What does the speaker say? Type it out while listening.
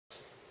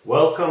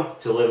Welcome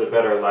to Live a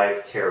Better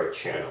Life Tarot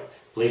channel.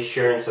 Please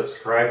share and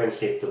subscribe and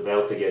hit the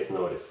bell to get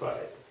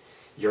notified.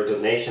 Your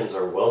donations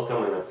are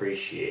welcome and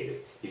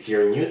appreciated. If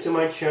you're new to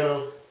my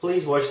channel,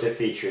 please watch the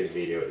featured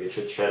video. It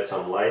should shed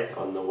some light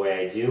on the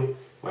way I do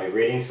my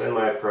readings and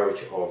my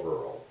approach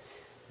overall.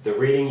 The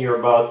reading you're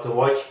about to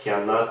watch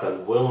cannot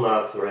and will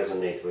not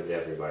resonate with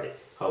everybody.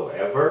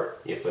 However,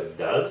 if it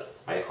does,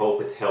 I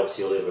hope it helps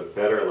you live a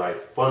better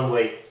life one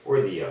way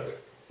or the other.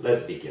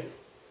 Let's begin.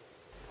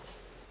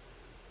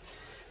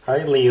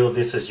 Hi Leo,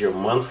 this is your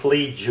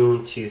monthly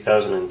June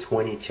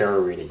 2020 tarot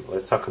reading.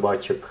 Let's talk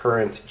about your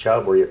current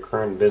job or your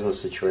current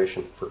business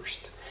situation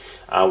first.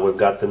 We've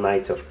got the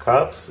Knight of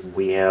Cups,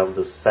 we have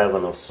the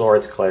Seven of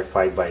Swords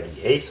clarified by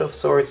the Ace of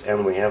Swords,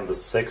 and we have the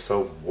Six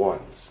of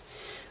Wands.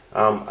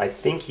 I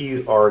think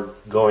you are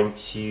going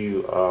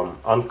to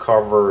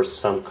uncover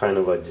some kind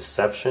of a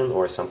deception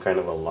or some kind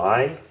of a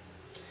lie,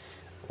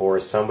 or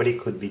somebody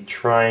could be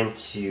trying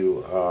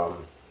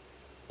to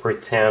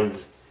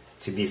pretend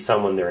to be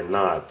someone they're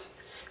not.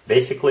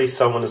 Basically,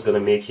 someone is going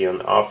to make you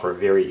an offer, a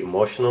very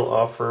emotional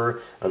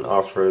offer, an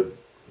offer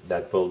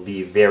that will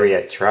be very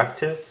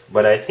attractive,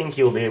 but I think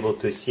you'll be able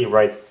to see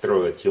right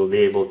through it. You'll be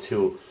able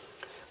to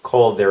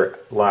call their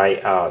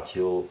lie out.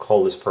 You'll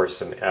call this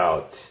person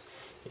out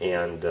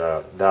and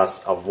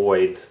thus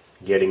avoid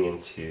getting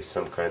into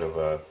some kind of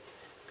a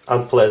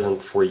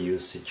unpleasant for you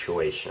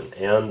situation.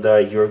 And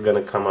you're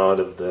going to come out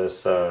of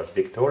this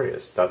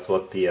victorious. That's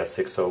what the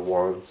Six of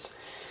Wands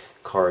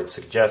card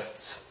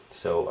suggests.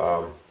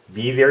 So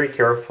be very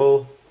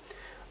careful.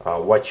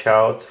 Watch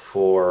out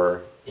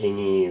for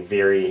any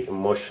very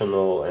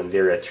emotional and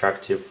very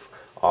attractive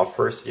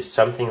offers. If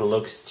something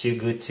looks too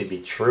good to be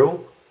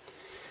true,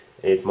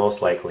 it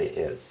most likely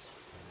is.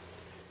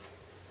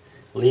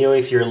 Leo,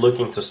 if you're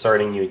looking to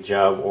start a new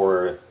job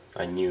or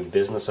a new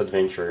business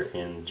adventure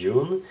in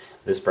June,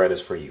 this spread is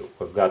for you.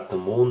 We've got the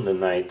Moon, the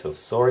Knight of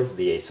Swords,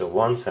 the Ace of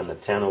Wands, and the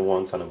Ten of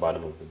Wands on the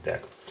bottom of the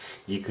deck.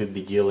 You could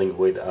be dealing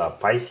with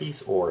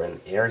Pisces or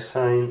an air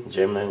sign,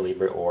 Gemini,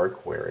 Libra, or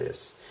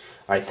Aquarius.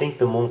 I think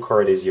the Moon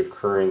card is your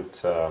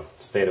current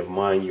state of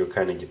mind. You're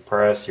kind of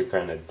depressed, you're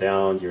kind of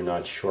down, you're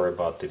not sure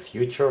about the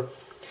future.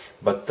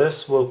 But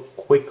this will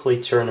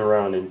quickly turn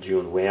around in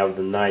June. We have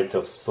the Knight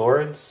of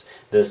Swords.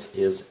 This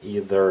is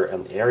either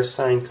an air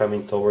sign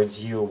coming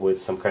towards you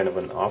with some kind of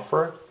an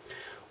offer,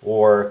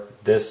 or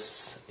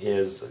this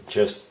is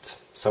just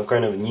some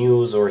kind of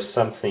news or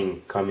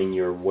something coming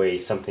your way.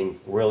 Something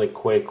really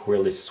quick,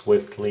 really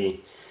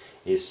swiftly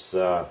is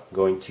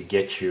going to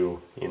get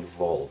you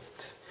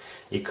involved.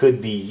 It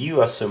could be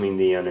you assuming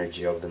the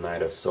energy of the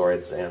Knight of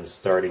Swords and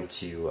starting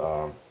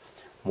to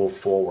move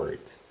forward.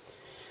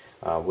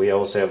 We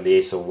also have the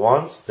Ace of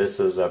Wands. This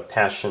is a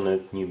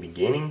passionate new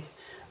beginning.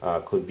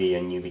 Could be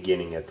a new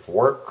beginning at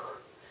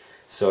work.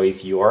 So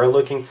if you are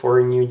looking for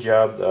a new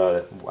job,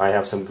 I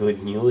have some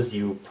good news.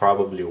 You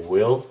probably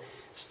will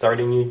start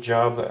a new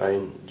job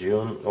in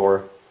June.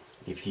 Or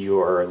if you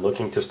are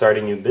looking to start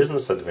a new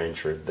business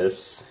adventure,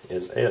 this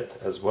is it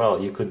as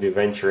well. You could be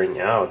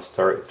venturing out,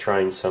 start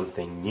trying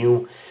something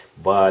new,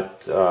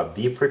 but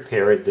be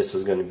prepared. This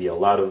is going to be a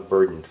lot of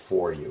burden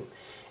for you.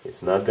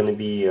 It's not going to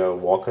be a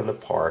walk in the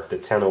park. The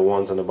Ten of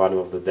Wands on the bottom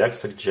of the deck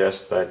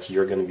suggests that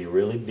you're going to be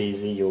really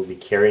busy. You'll be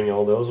carrying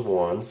all those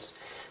wands,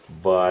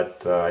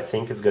 but I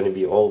think it's going to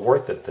be all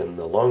worth it in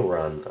the long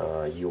run.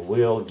 You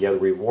will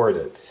get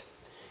rewarded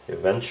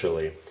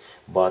eventually,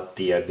 but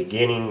the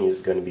beginning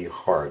is going to be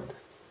hard.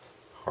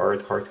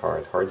 Hard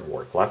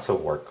work. Lots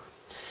of work.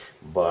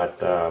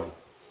 But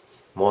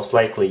most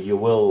likely you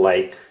will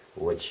like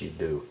what you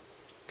do,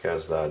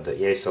 because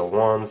the Ace of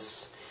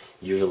Wands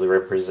usually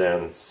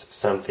represents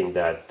something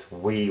that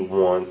we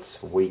want,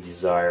 we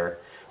desire,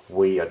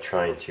 we are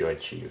trying to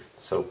achieve.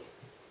 So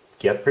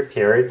get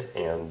prepared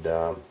and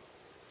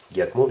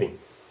get moving.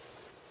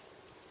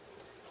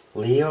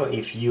 Leo,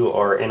 if you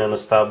are in an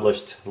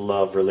established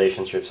love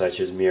relationship such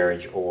as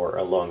marriage or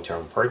a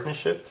long-term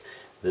partnership,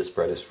 this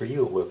spread is for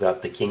you. We've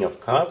got the King of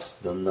Cups,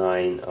 the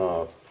Nine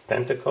of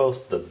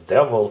Pentacles, the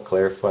Devil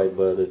clarified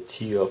by the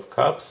Two of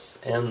Cups,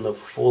 and the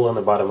Fool on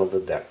the bottom of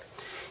the deck.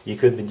 You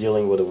could be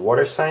dealing with a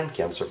water sign,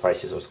 Cancer,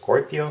 Pisces, or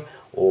Scorpio,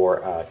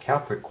 or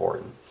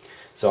Capricorn.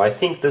 So I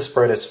think this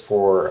spread is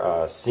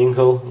for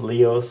single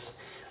Leos.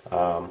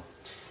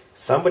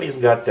 Somebody's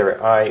got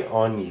their eye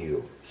on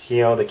you. See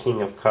how the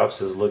King of Cups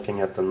is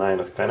looking at the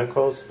Nine of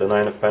Pentacles? The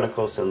Nine of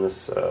Pentacles in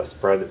this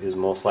spread is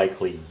most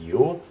likely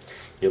you.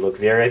 You look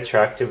very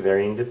attractive,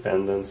 very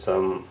independent,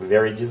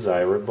 very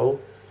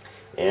desirable.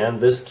 And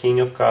this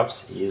King of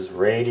Cups is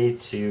ready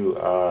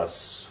to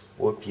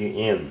swoop you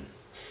in.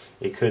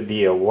 It could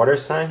be a water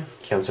sign,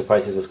 Cancer,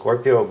 Pisces, or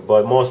Scorpio,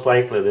 but most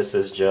likely this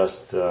is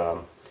just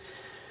the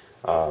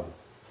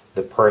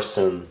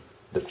person,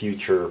 the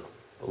future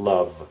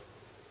love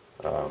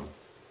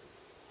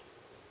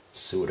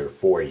suitor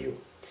for you.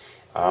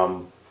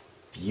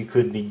 You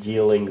could be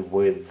dealing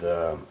with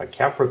a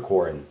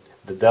Capricorn.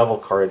 The Devil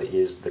card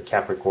is the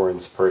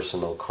Capricorn's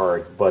personal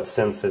card, but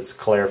since it's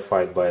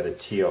clarified by the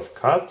Two of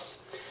Cups,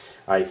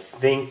 I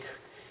think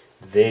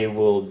they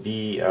will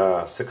be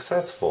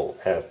successful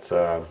at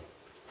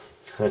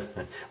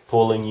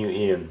pulling you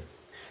in,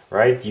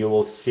 right? You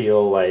will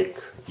feel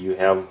like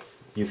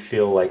you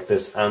feel like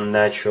this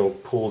unnatural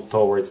pull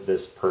towards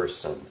this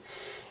person,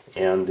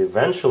 and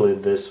eventually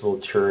this will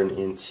turn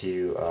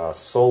into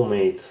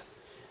soulmate,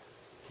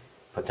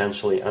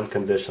 potentially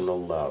unconditional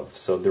love.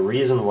 So the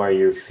reason why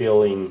you're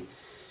feeling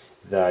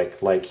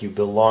that like you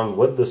belong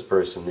with this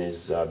person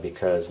is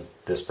because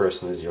this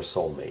person is your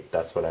soulmate.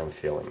 That's what I'm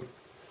feeling.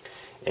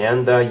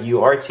 And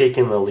you are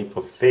taking a leap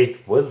of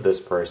faith with this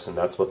person.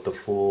 That's what the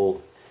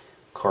Fool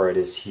card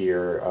is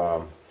here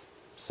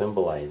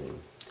symbolizing.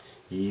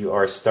 You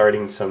are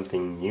starting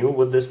something new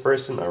with this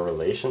person, a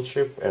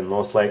relationship, and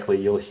most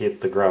likely you'll hit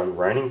the ground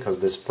running, because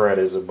this spread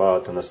is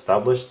about an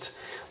established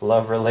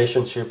love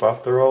relationship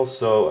after all.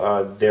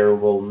 So there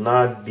will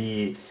not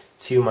be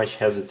too much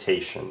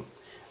hesitation.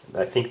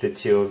 I think the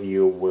two of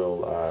you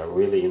will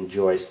really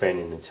enjoy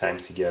spending the time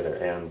together,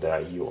 and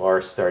you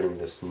are starting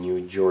this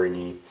new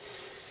journey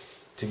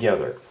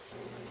together.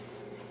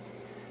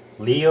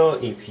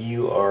 Leo, if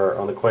you are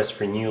on the quest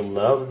for new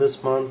love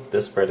this month,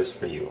 this spread is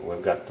for you.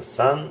 We've got the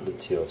Sun, the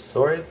Two of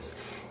Swords,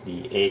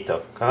 the Eight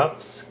of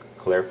Cups,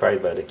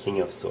 clarified by the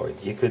King of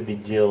Swords. You could be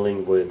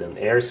dealing with an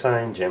air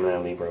sign, Gemini,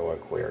 Libra, or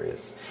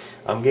Aquarius.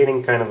 I'm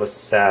getting kind of a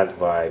sad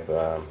vibe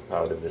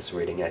out of this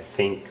reading. I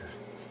think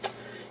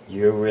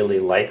you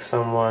really like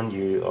someone,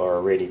 you are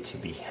ready to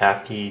be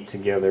happy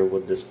together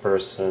with this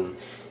person,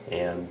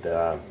 and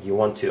you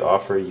want to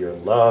offer your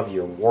love,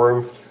 your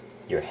warmth,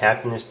 your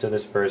happiness to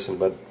this person,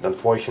 but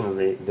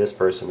unfortunately this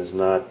person is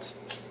not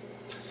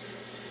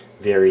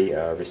very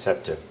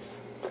receptive.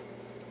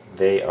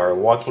 They are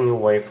walking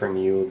away from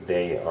you,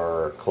 they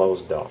are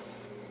closed off.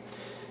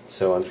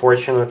 So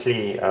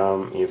unfortunately,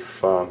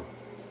 if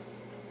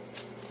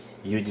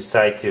you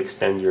decide to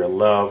extend your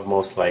love,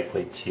 most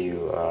likely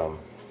to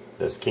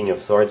this King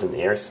of Swords, an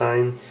air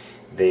sign,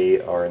 they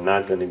are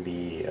not going to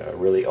be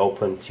really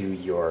open to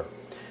your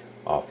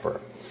offer.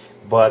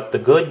 But the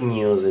good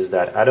news is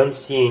that I don't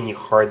see any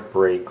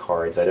heartbreak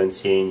cards. I don't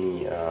see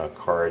any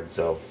cards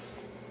of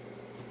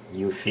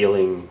you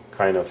feeling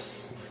kind of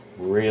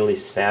really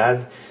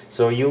sad.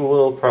 So you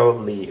will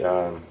probably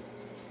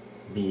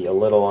be a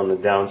little on the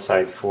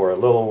downside for a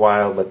little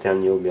while, but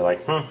then you'll be like,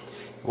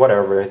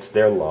 whatever, it's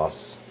their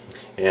loss,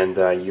 and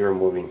you're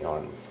moving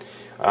on.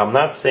 I'm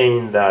not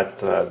saying that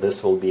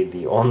this will be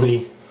the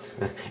only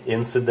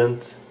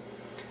incident,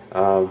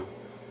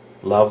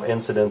 love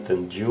incident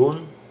in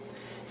June.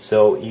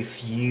 So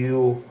if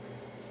you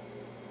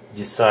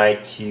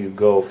decide to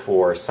go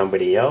for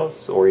somebody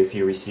else, or if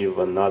you receive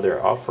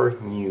another offer,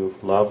 new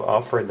love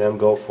offer, then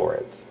go for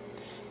it.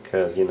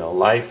 Because, you know,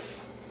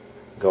 life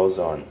goes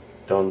on.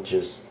 Don't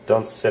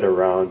sit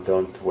around,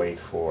 don't wait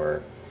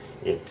for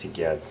it to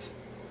get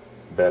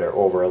better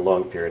over a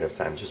long period of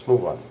time. Just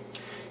move on.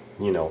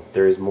 You know,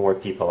 there's more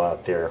people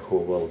out there who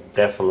will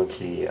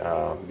definitely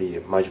be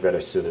much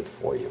better suited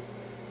for you.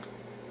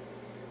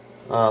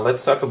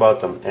 Let's talk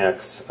about an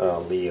ex,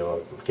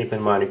 Leo. Keep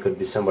in mind it could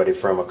be somebody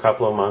from a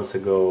couple of months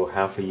ago,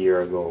 half a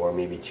year ago, or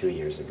maybe 2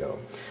 years ago.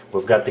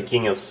 We've got the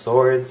King of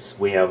Swords,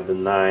 we have the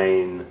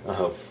Nine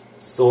of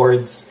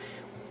Swords,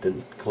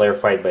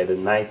 clarified by the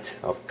Knight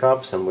of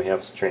Cups, and we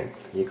have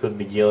Strength. You could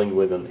be dealing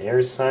with an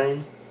air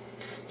sign,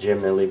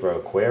 Gemini, Libra,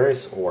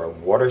 Aquarius, or a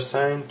water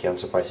sign,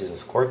 Cancer, Pisces, or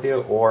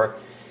Scorpio, or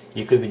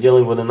you could be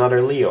dealing with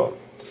another Leo.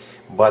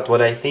 But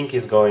what I think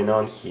is going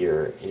on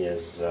here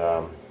is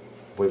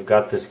we've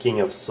got this King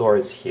of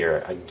Swords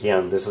here.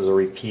 Again, this is a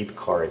repeat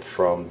card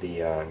from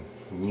the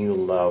new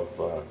love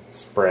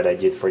spread I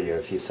did for you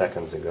a few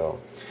seconds ago.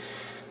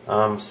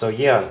 So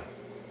yeah,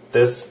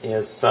 this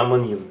is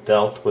someone you've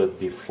dealt with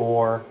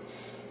before,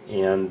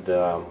 and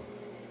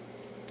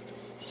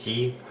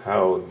see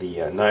how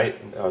the Knight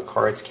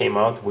cards came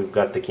out. We've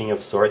got the King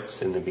of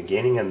Swords in the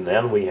beginning, and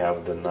then we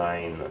have the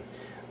Nine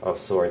of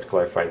Swords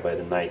clarified by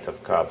the Knight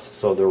of Cups.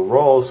 So the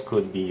roles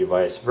could be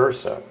vice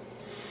versa.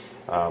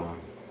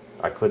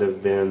 I could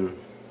have been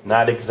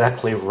not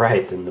exactly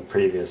right in the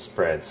previous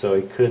spread. So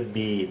it could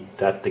be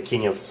that the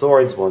King of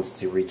Swords wants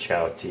to reach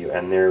out to you,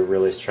 and they're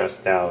really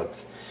stressed out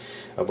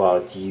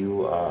about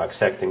you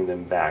accepting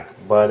them back.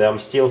 But I'm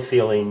still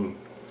feeling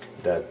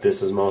that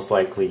this is most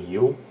likely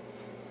you.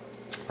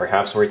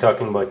 Perhaps we're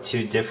talking about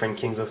two different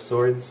Kings of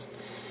Swords.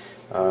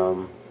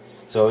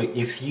 So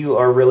if you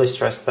are really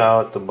stressed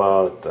out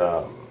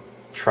about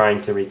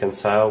trying to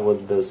reconcile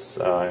with this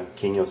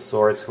King of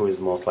Swords, who is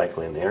most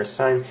likely an air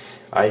sign,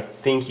 I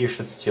think you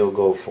should still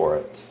go for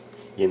it.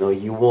 You know,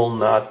 you will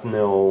not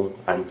know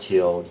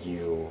until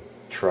you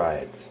try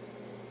it.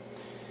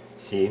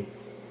 See?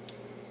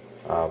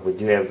 We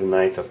do have the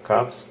Knight of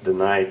Cups. The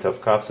Knight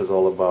of Cups is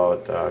all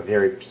about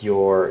very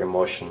pure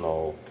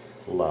emotional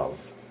love.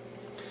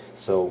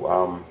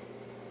 So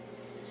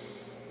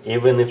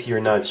even if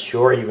you're not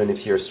sure, even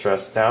if you're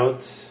stressed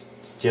out,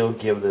 still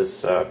give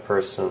this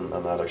person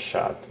another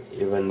shot,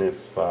 even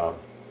if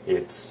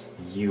it's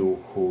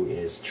you who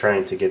is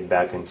trying to get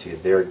back into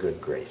their good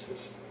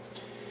graces.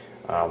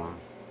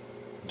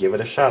 Give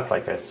it a shot,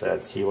 like I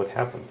said, see what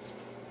happens.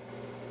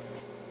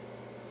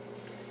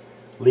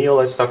 Leo,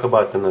 let's talk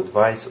about an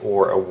advice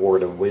or a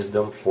word of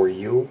wisdom for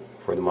you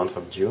for the month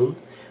of June.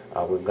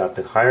 We've got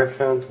the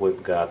Hierophant,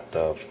 we've got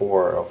the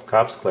Four of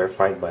Cups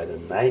clarified by the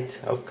Knight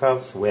of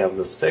Cups, we have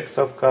the Six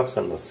of Cups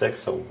and the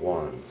Six of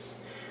Wands.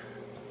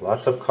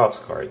 Lots of Cups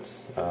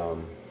cards.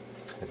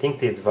 I think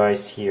the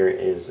advice here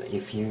is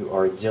if you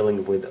are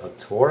dealing with a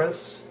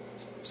Taurus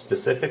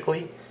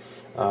specifically,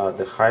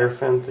 the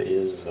Hierophant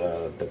is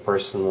the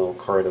personal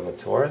card of a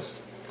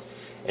Taurus.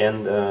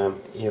 And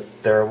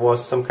if there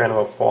was some kind of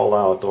a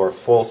fallout or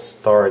false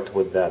start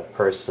with that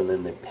person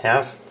in the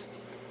past,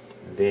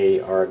 they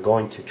are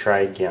going to try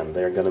again.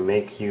 They're going to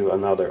make you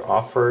another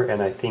offer,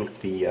 and I think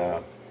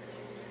the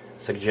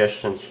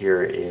suggestion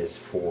here is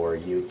for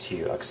you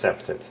to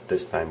accept it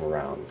this time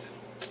around.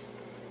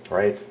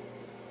 Right?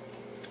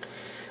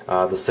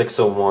 The Six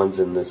of Wands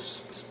in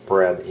this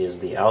spread is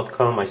the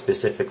outcome. I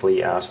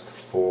specifically asked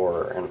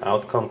for an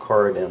outcome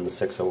card, and the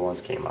Six of Wands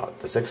came out.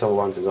 The Six of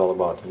Wands is all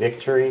about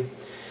victory.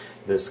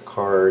 This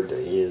card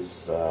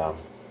is,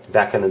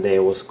 back in the day,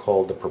 it was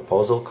called the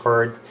proposal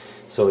card.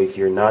 So if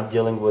you're not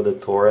dealing with a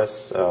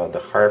Taurus,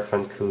 the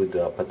Hierophant could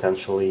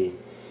potentially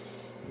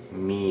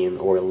mean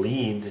or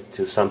lead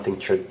to something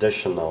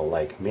traditional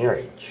like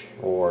marriage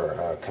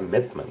or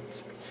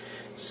commitment.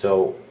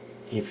 So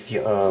if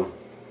you,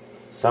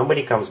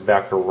 somebody comes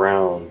back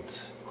around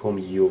whom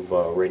you've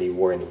already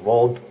were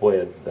involved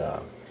with,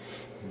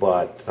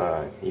 but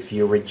if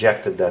you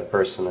rejected that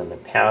person in the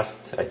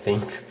past, I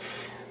think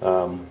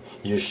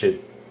you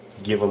should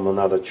give them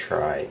another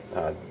try,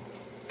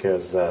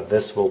 because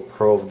this will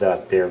prove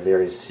that they're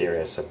very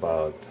serious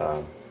about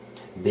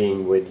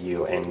being with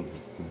you and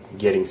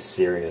getting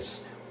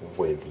serious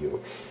with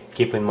you.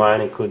 Keep in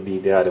mind it could be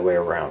the other way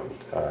around.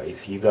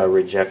 If you got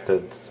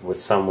rejected with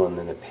someone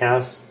in the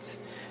past,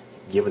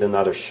 give it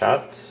another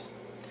shot,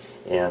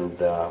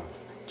 and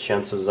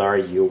chances are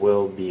you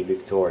will be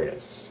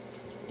victorious.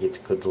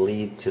 It could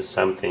lead to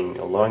something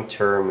long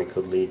term, it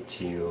could lead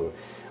to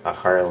a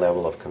higher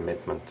level of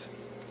commitment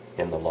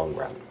in the long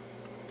run.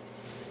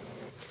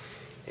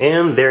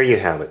 And there you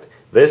have it.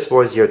 This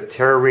was your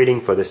tarot reading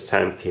for this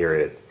time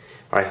period.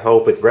 I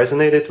hope it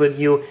resonated with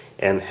you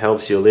and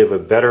helps you live a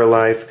better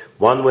life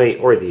one way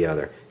or the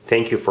other.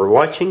 Thank you for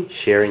watching,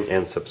 sharing,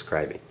 and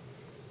subscribing.